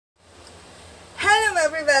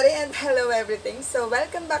everybody and hello everything. So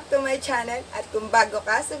welcome back to my channel. At kung bago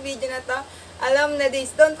ka sa video na to, alam na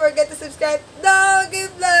this, don't forget to subscribe.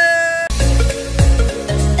 Doggy Vlog!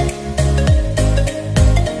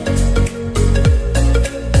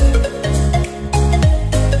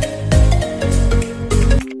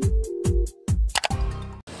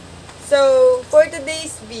 So for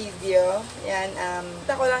today's video, yan,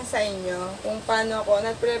 ko lang sa inyo kung paano ako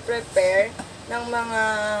nagpre-prepare ng mga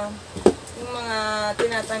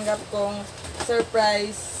tinatanggap kong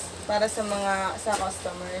surprise para sa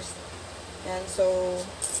customers. Yan, so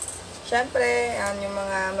syempre, yung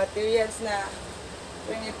mga materials na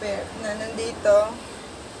prepare na nandito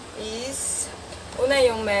is una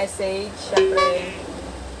yung message, syempre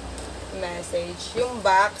message, yung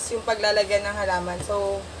box, yung paglalagyan ng halaman.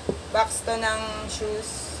 So box to ng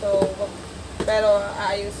shoes. So pero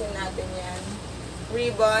aayusin natin yan.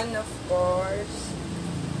 Ribbon, of course.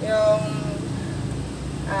 Yung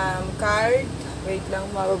card. Wait lang,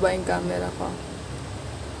 mababa yung camera ko.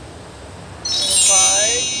 Yung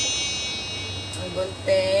card. Ang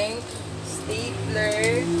gunting.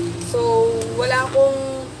 Stapler. So, wala akong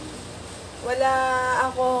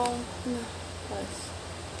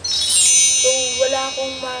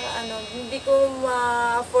hindi ko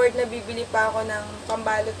ma-afford na bibili pa ako ng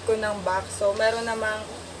pambalot ko ng box. So, meron namang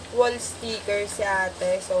wall sticker si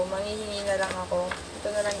ate. So, manghihingi na lang ako. Ito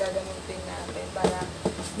na lang gagamitin natin para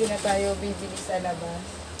hindi na tayo bibili sa labas.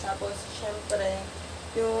 Tapos, syempre,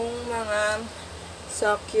 yung mga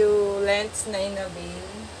succulents na in-avail.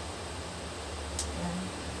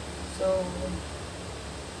 So,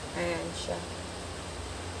 ayan siya.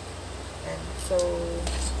 Ayan. So,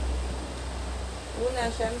 una,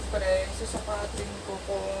 syempre, susakatin ko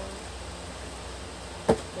kung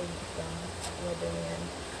yan.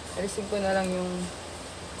 Alisin ko na lang yung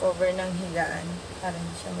cover ng higaan para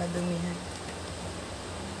hindi siya madumihan.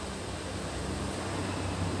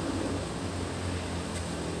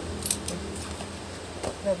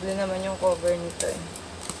 Doble naman yung cover nito eh.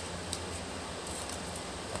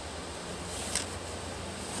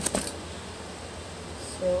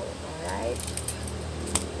 So, alright.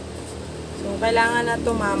 So, kailangan na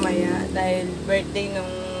ito mamaya dahil birthday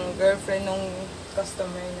nung girlfriend nung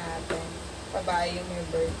customer natin. Babae yung may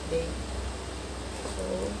birthday. So,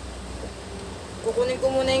 kukunin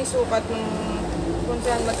ko muna yung sukat kung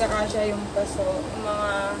saan magkakasya yung paso. Yung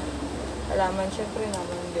mga halaman, syempre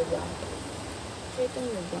naman, diba? Ito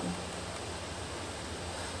nyo ba?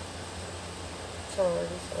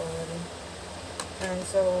 Sorry. And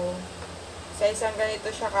so, sa isang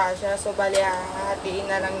ganito siya kasya. So, bali,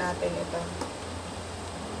 hahatiin na lang natin ito.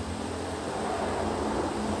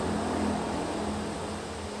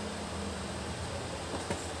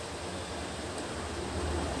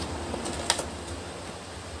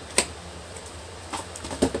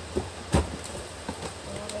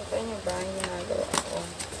 Nakita nyo ba ang ginagawa ko?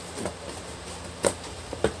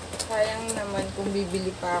 Sayang naman kung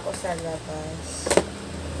bibili pa ako sa labas.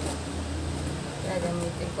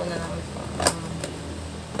 Gagamitin ko na lang ito.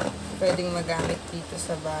 Pwedeng magamit dito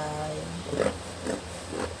sa bahay.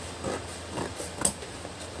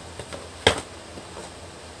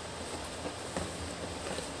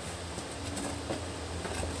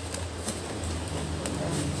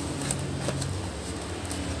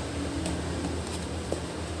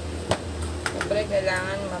 Siyempre,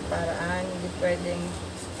 kailangan maparaan. Hindi pwedeng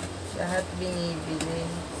lahat binibili.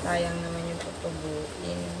 Sayang naman yung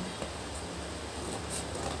tutubuin.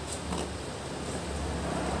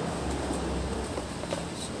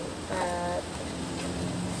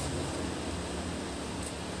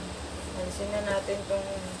 Alisin na natin itong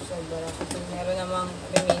sobra kasi meron namang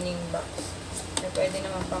remaining box na pwede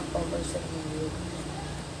naman pang cover sa gilid.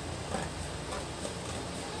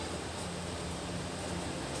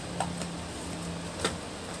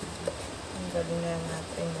 Ang galing na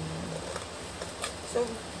natin. So,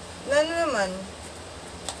 ano naman,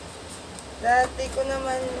 dati ko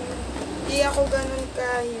naman, hindi ako ganun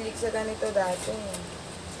kahilig sa ganito dati.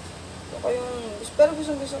 Pero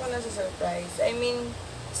gusto ko na sa surprise. I mean,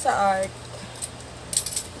 sa art,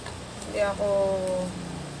 hindi ako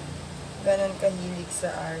ganun kahilig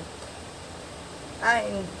sa art.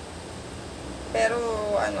 Pero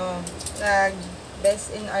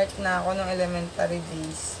nag-best in art na ako nung elementary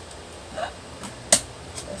days.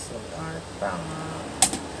 Best in art pa nga.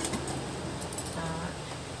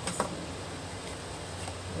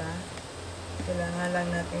 Diba? Kailangan lang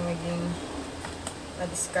natin maging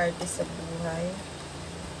madiskarte sa buhay.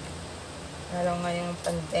 Lalo ngayong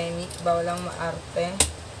pandemic, bawal lang maarte.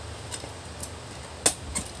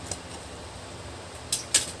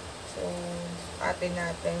 So, atin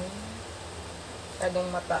natin.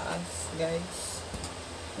 masyadong mataas, guys.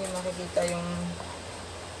 Hindi makikita yung,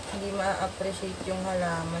 hindi ma-appreciate yung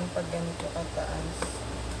halaman pag ganito kataas.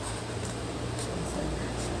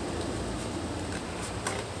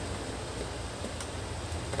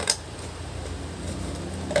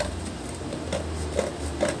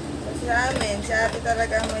 Sa amin, si ate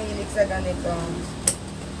talaga ang mahilig sa ganito.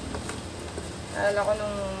 Alala ko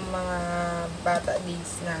nung mga bata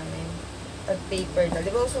days namin, pag paper doll. Di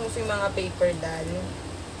ba uso yung mga paper doll?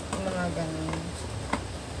 Yung mga ganun.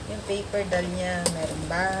 Yung paper doll niya, mayroong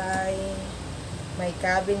bahay, may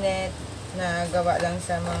cabinet na gawa lang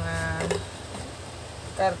sa mga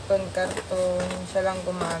karton-karton. Siya lang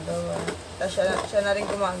gumagawa. Tapos siya na rin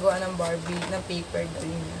gumagawa ng Barbie, ng paper doll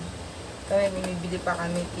niya. Kami, binibili pa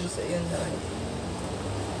kami, piso yun doon.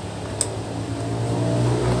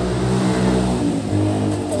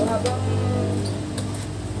 So, habang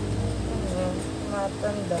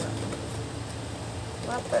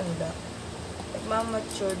matanda,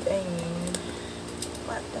 nagmamatured, I mean,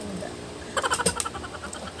 matanda.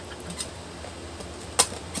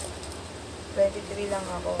 23 lang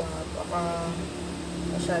ako, baka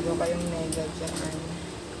masyado kayong nega dyan.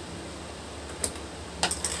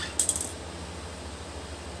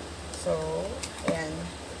 So, ayan.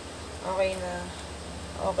 Okay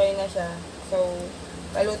na siya. So,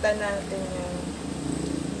 balutan natin yung...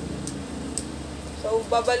 So,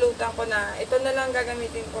 babalutan ko na. Ito na lang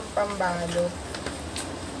gagamitin kong pambalot.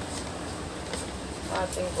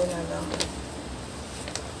 Ating ko na lang.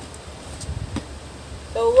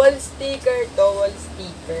 So, wall sticker to, wall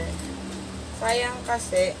sticker. Sayang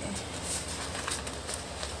kasi,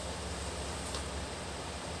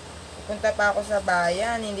 punta pa ako sa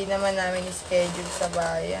bayan, hindi naman namin schedule sa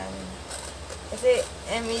bayan. Kasi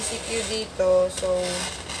MECQ dito, so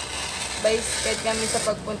by schedule kami sa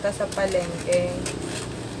pagpunta sa palengke.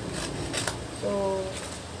 So,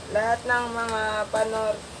 lahat ng mga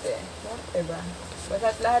panorte, norte ba?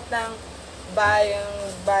 Basta lahat ng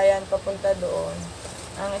bayan papunta doon,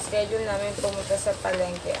 ang schedule namin pumunta sa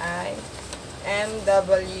palengke ay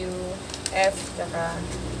MWF tsaka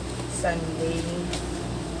Sunday.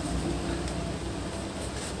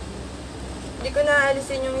 Hindi ko na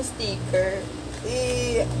alisin yung sticker.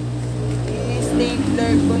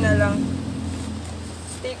 I-stapler ko na lang.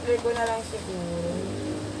 Stapler ko na lang siguro.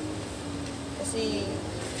 Kasi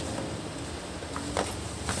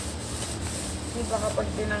baka pag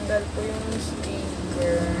tinanggal ko yung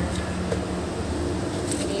sticker,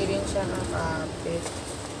 hindi rin siya nakapit.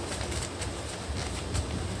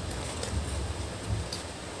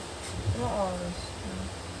 Ano oras?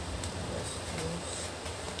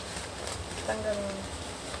 Tanggalin.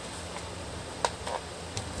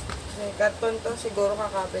 Kasi karton to, siguro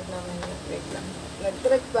kakapit naman yung wait lang.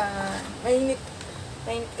 Nag-thread pa. Mainit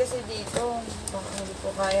kasi dito. Baka hindi ko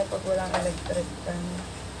kaya pag walang electric pan.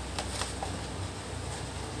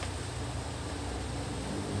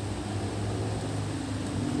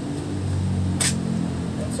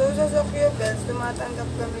 So, sa Sokyo Bells, tumatanggap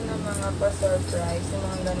kami ng mga pa-surprise, ng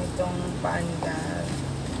mga ganitong paandar.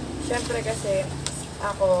 Siyempre kasi,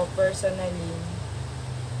 ako, personally,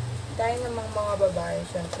 tayo namang mga babae,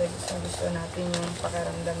 syempre gusto natin yung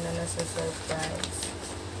pakiramdam na nasa surprise.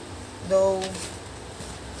 Though,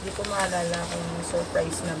 hindi ko maalala kung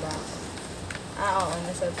surprise na ba ako. Oo,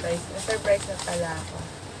 na-surprise na pala ako.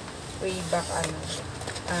 Way back,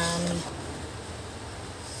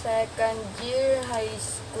 second year high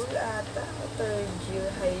school ata, o third year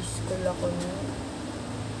high school ako nun.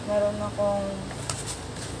 Meron akong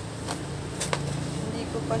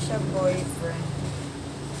ko pa siya boyfriend.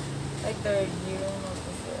 Ay, third year,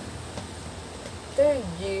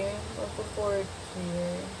 magpo-fourth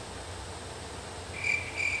year.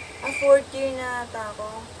 Fourth year na ata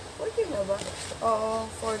ako. Fourth year na ba? Oo,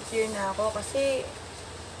 fourth year na ako. Kasi,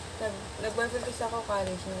 nag-boyfriend kasi ako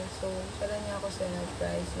college na. So, sala niya ako sa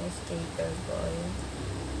surprise ng skater boy.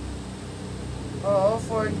 Oo,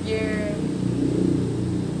 fourth year.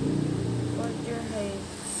 Fourth year high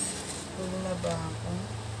school na ba ako?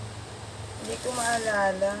 Hindi ko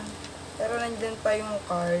maalala. Pero nandyan pa yung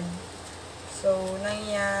card. So,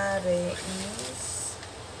 nangyari is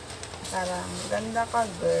parang ganda ka,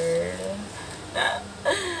 girl.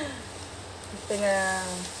 Ito na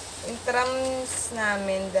intrams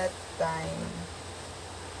namin that time.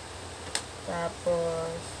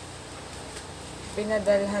 Tapos,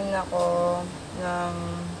 pinadalhan ako ng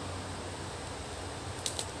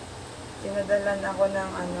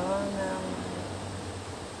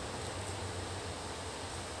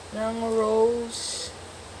ng rose.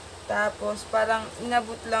 Tapos parang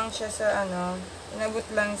inabot lang siya sa inabot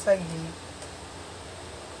lang sa gate.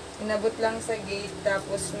 Inabot lang sa gate,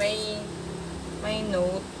 tapos may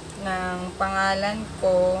note ng pangalan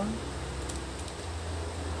ko,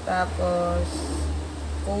 tapos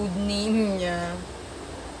code name niya,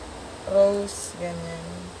 Rose, ganyan.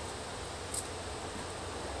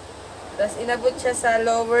 Tapos inabot siya sa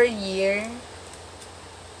lower year.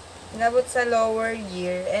 Inabot sa lower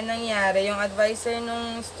year. Nangyari, yung advisor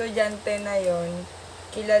nung estudyante na yon,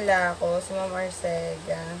 kilala ko, si Ma'am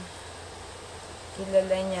Arcega.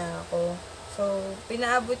 Kilala niya ako. So,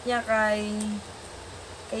 pinaabot niya kay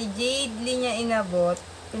Jade Lee niya inabot.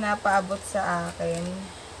 Pinapaabot sa akin.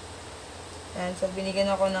 Yan, so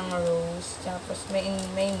binigyan ako ng rose. Tapos may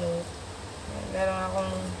note. Yan, meron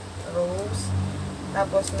akong rose.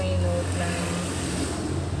 Tapos may note ng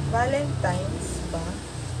Valentine's ba?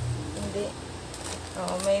 Hindi.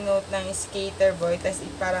 Oo, may note ng Skater Boy. Tapos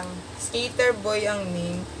parang Skater Boy ang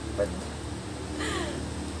name.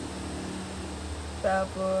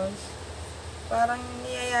 Tapos parang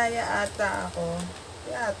niyayaya ata ako.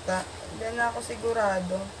 Yata. Hindi na ako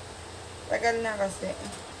sigurado. Tagal na kasi.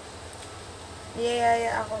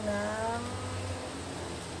 Niyayaya ako ng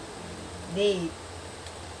date.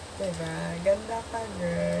 Diba? Ganda ka,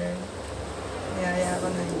 girl. Niyayaya ako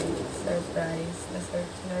ng date. Surprise.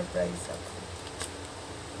 Na-surprise ako.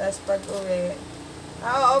 Tapos pag uwi,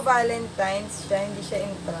 oo, Valentine's siya. Hindi siya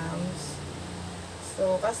in trams.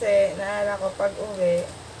 So, kasi, naalala ko, pag uwi,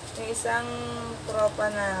 yung isang tropa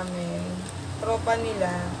namin, tropa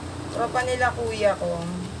nila kuya ko,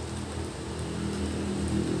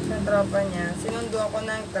 yung tropa niya, sinundo ako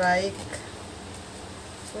ng trike.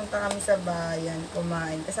 Punta kami sa bayan,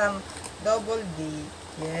 kumain. Kasama, double date.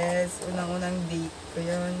 Yes, unang-unang date ko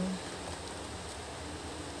yun.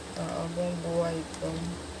 Oo, buong buhay ko.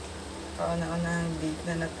 Kauna-unang date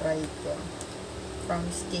na na-try ko. From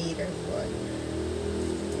Skater Boy.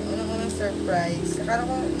 Unang-unang surprise. Akala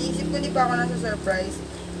ko, iisip ko di pa ako nasa surprise.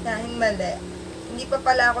 Dahil mali. Hindi pa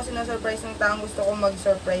pala ako sinusurprise ng taong gusto ko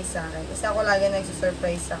mag-surprise sa akin. Kasi ako lagi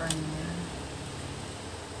nagsusurprise sa kanya.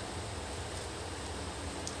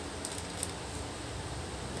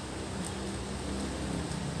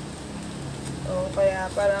 So,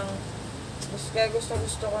 kaya parang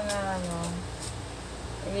gusto ko na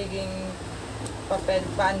nagiging papel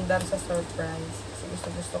paandar sa surprise.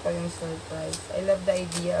 Gusto ko yung surprise. I love the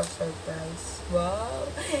idea of surprise. Wow!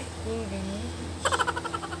 English!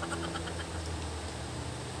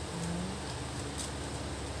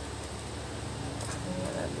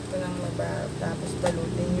 Natin ko lang tapos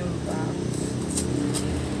balutin yung box.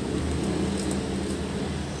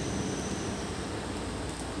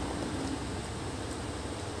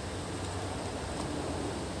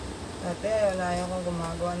 Ate, wala akong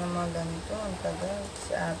gumagawa ng mga ganito. Ang tagal.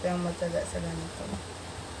 Si ate ang matyaga sa ganito.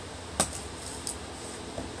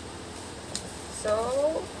 So,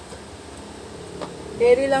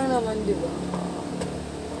 carry lang naman, di ba?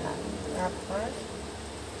 Tapos,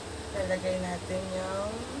 lalagay natin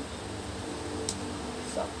yung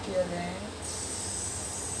succulents.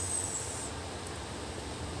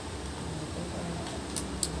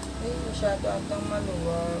 Ay, masyado atang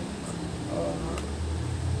maluwag. Oo nga.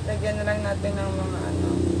 Lagyan na lang natin ng mga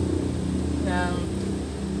ng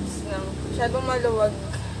masyadong maluwag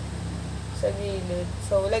sa gilid.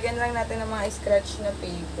 So, lagyan lang natin ng mga scratch na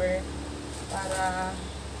paper para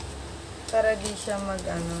di siya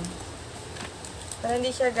para hindi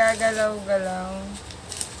siya gagalaw-galaw.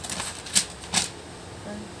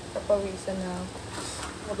 Kapawisan na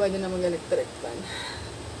ako. Pwede na mag-electric fan.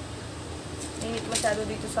 Init masyado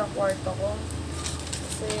dito sa kwarto ko.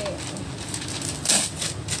 Kasi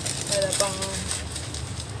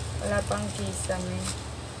wala pang kisame.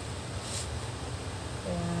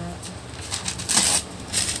 Kaya,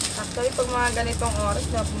 actually, pag mga ganitong oras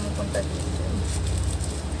na pumupunta dito.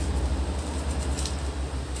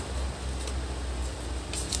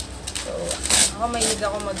 So, ako mahilig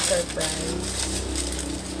ako mag-surprise.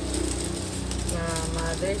 Na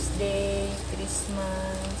Mother's Day,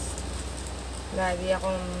 Christmas. Lagi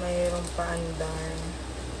akong mayroong paandar.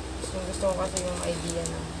 Gusto ko kasi yung idea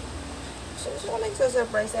na gusto ko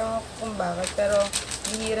nagsasurprise. Ewan ko kung bakit. Pero,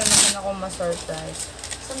 bihira naman ako ma-surprise.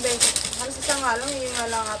 Isang beses, halos isang nga lang, yung nga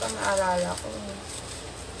lang ata naalala ko.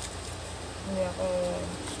 Hindi ako,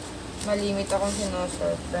 malimit akong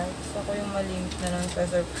sino-surprise. Ako yung malimit na lang sa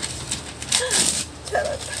surprise.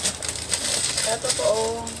 Charot. Kaya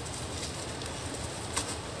totoo.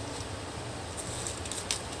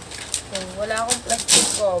 So, wala akong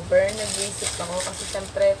plastic cover. Nag-isip ako kasi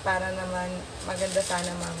syempre para naman maganda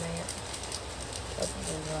sana mamaya.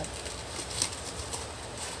 Pagbuhat.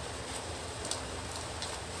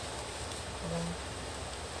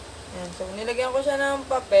 Yan. So, nilagyan ko siya ng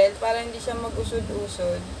papel para hindi siya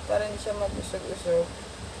mag-usod-usod. Para hindi siya mag-usod-usod.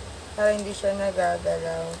 Para hindi siya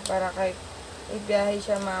nagagalaw. Para kahit ibiyahe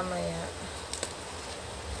siya mamaya.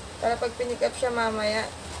 Para pag pinick up siya mamaya,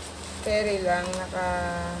 carry lang,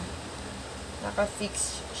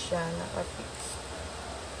 naka-fix siya. Naka-fix.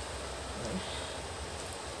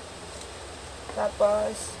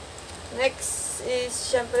 Tapos, next is,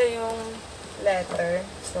 syempre, yung letter.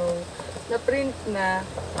 So, na-print na.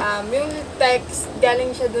 Yung text,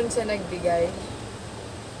 galing siya dun sa nagbigay.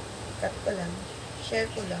 Cut ko lang. Share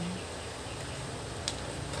ko lang.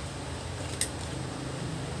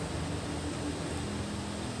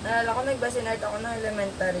 Naalala ko, nagbasinart ako ng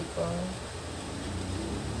elementary ko.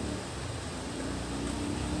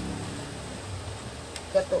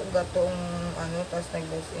 Gato-gatong ano, tapos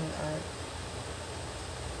nag-basin art.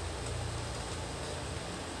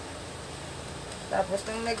 Tapos,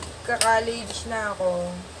 nung nagka-college na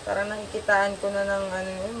ako, parang nakikitaan ko na ng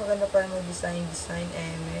ano, maganda pa ng design,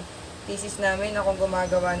 thesis namin, ako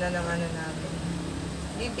gumagawa na ng ano namin.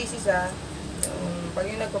 Hindi yung thesis pag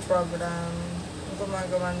yung nagpo-program, yung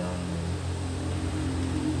gumagawa ng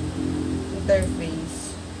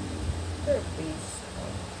interface.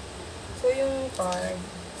 So, yung card,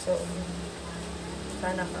 so,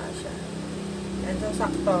 sana kasha. And so,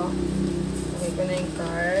 sakto. Okay ko na yung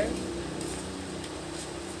card.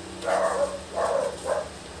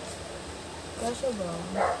 Kasha ba?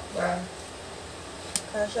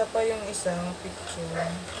 Kasha pa yung isang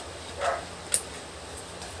picture.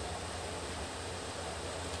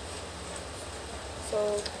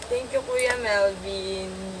 So, thank you Kuya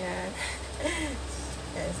Melvin. Yan.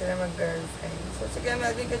 Yan, sila mag-girlfriend. So, si Kuya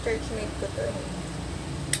Melvin, ka-churchmate ko to.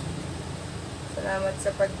 Salamat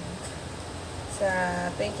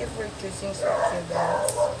thank you for choosing Succubus.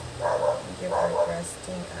 Thank you for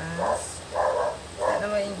trusting us. Sana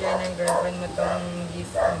ma-enjoy ng girlfriend mo tong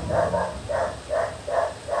gift mo.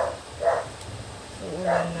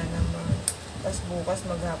 Uulan na naman. Tapos bukas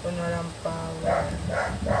maghapon walang power.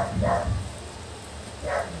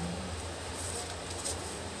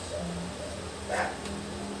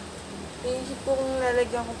 Iisip ko kung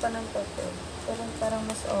lalagyan ko pa ng papel. Pero parang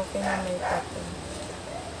mas okay na may papel.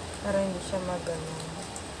 Para hindi siya magano.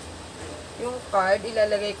 Yung card,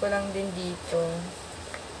 ilalagay ko lang din dito.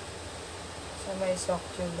 Sa may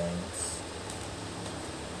succulents.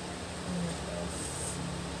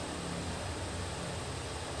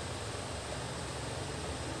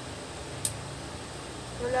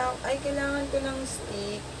 Kailangan ko ng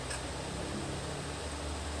stick.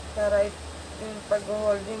 Para yung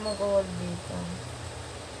pag-hold, yung mag-hold dito.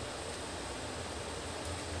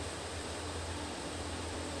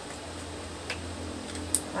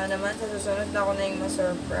 Naman, sa susunod na ako na yung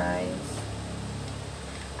ma-surprise.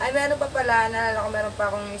 Ay, meron pa pala. Naalala ko, meron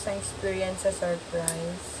pa akong isang experience sa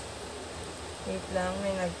surprise. Wait lang,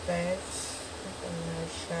 may nag-text.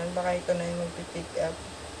 Commercial. Baka ito na yung mag-pick up.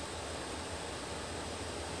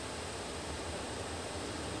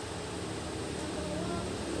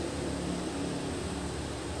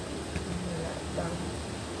 Wala pa.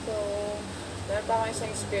 So, meron pa akong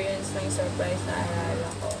isang experience ng surprise na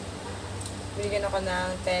naalala ko. Binigyan ako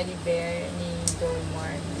ng teddy bear ni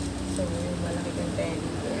Domar. So, yung malaki kong teddy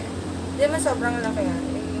bear. Hindi naman sobrang laki nga.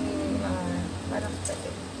 Yung malaki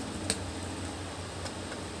kasi.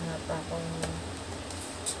 Hanap akong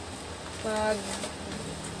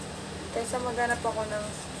kaysa maghanap ako ng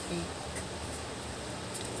stick.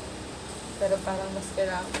 Pero parang mas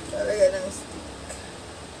kailangan talaga ng stick.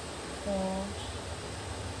 So,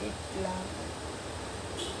 it lang.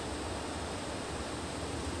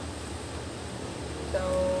 So,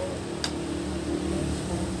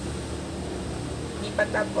 hindi pa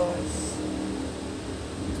tapos.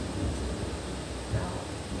 So,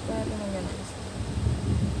 pwede mo ganun.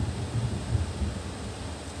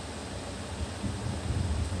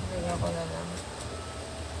 Lagyan ko na lang.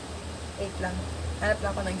 Wait lang. Hanap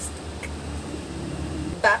lang ako ng stick.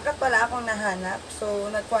 Backup pala akong nahanap. So,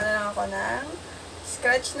 nagkuha na lang ako ng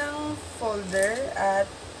scratch ng folder at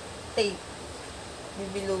tape.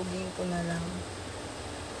 Bibilogin ko na lang.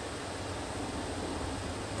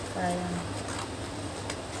 Kaya.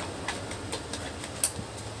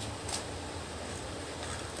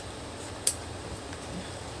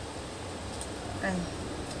 Ay.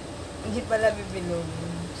 Hindi pala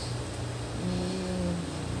bibilogin.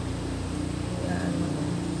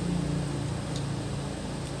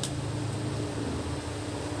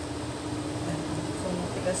 So,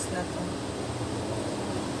 matigas na to.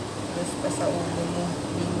 Tigas pa sa ulo mo.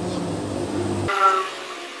 Dingin.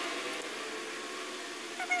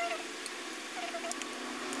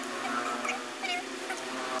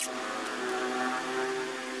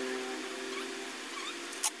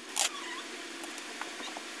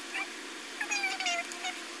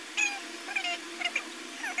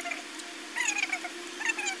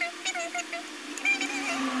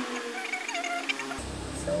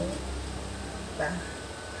 pa.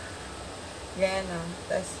 Ganyan, no?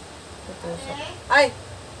 Tapos, tutusok. Ay!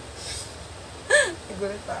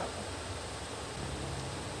 Nagulat pa ako.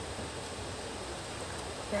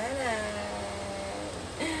 Taran!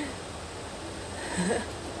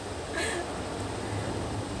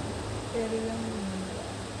 Pero lang yun.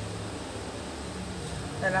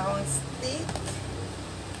 Dala akong stick.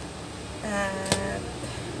 At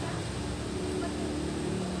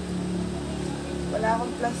wala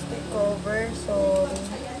akong plastic cover, so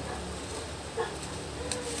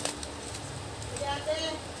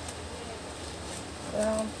wala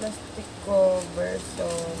akong plastic cover,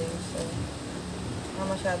 sorry. So,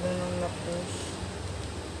 masyado nang na-push.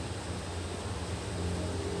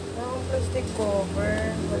 Wala akong plastic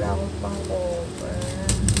cover. Wala akong pang cover.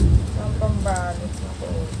 Wala akong pang-balance na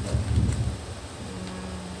cover.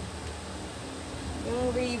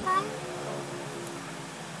 Yung ribbon.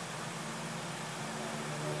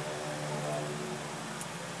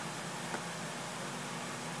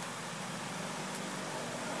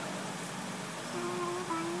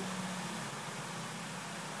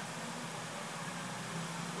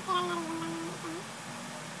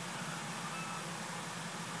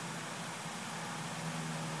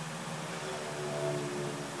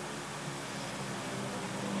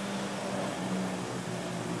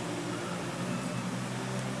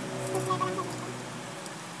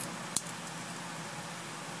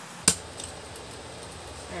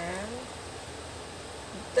 And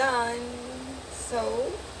done.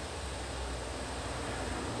 So,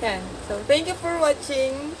 yan. So, thank you for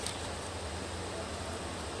watching.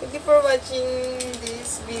 Thank you for watching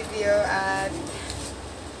this video at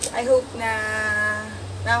I hope na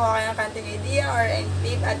nakuha kayo ng kanting idea or any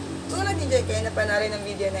tip at kung nag-enjoy kayo na panoorin ng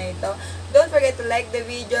video na ito, don't forget to like the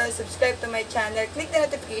video, subscribe to my channel, click the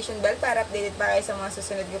notification bell para updated pa kayo sa mga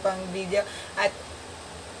susunod ko pang video at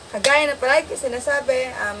kagaya na palagi ko sinasabi,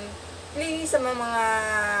 please sa mga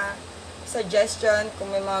suggestion, kung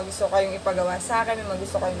may mga gusto kayong ipagawa sa akin, may mga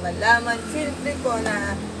gusto kayong malaman, feel free po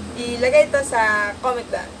na ilagay ito sa comment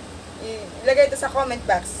box. Ilagay ito sa comment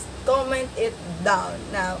box. Comment it down.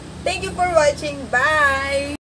 Now, thank you for watching. Bye!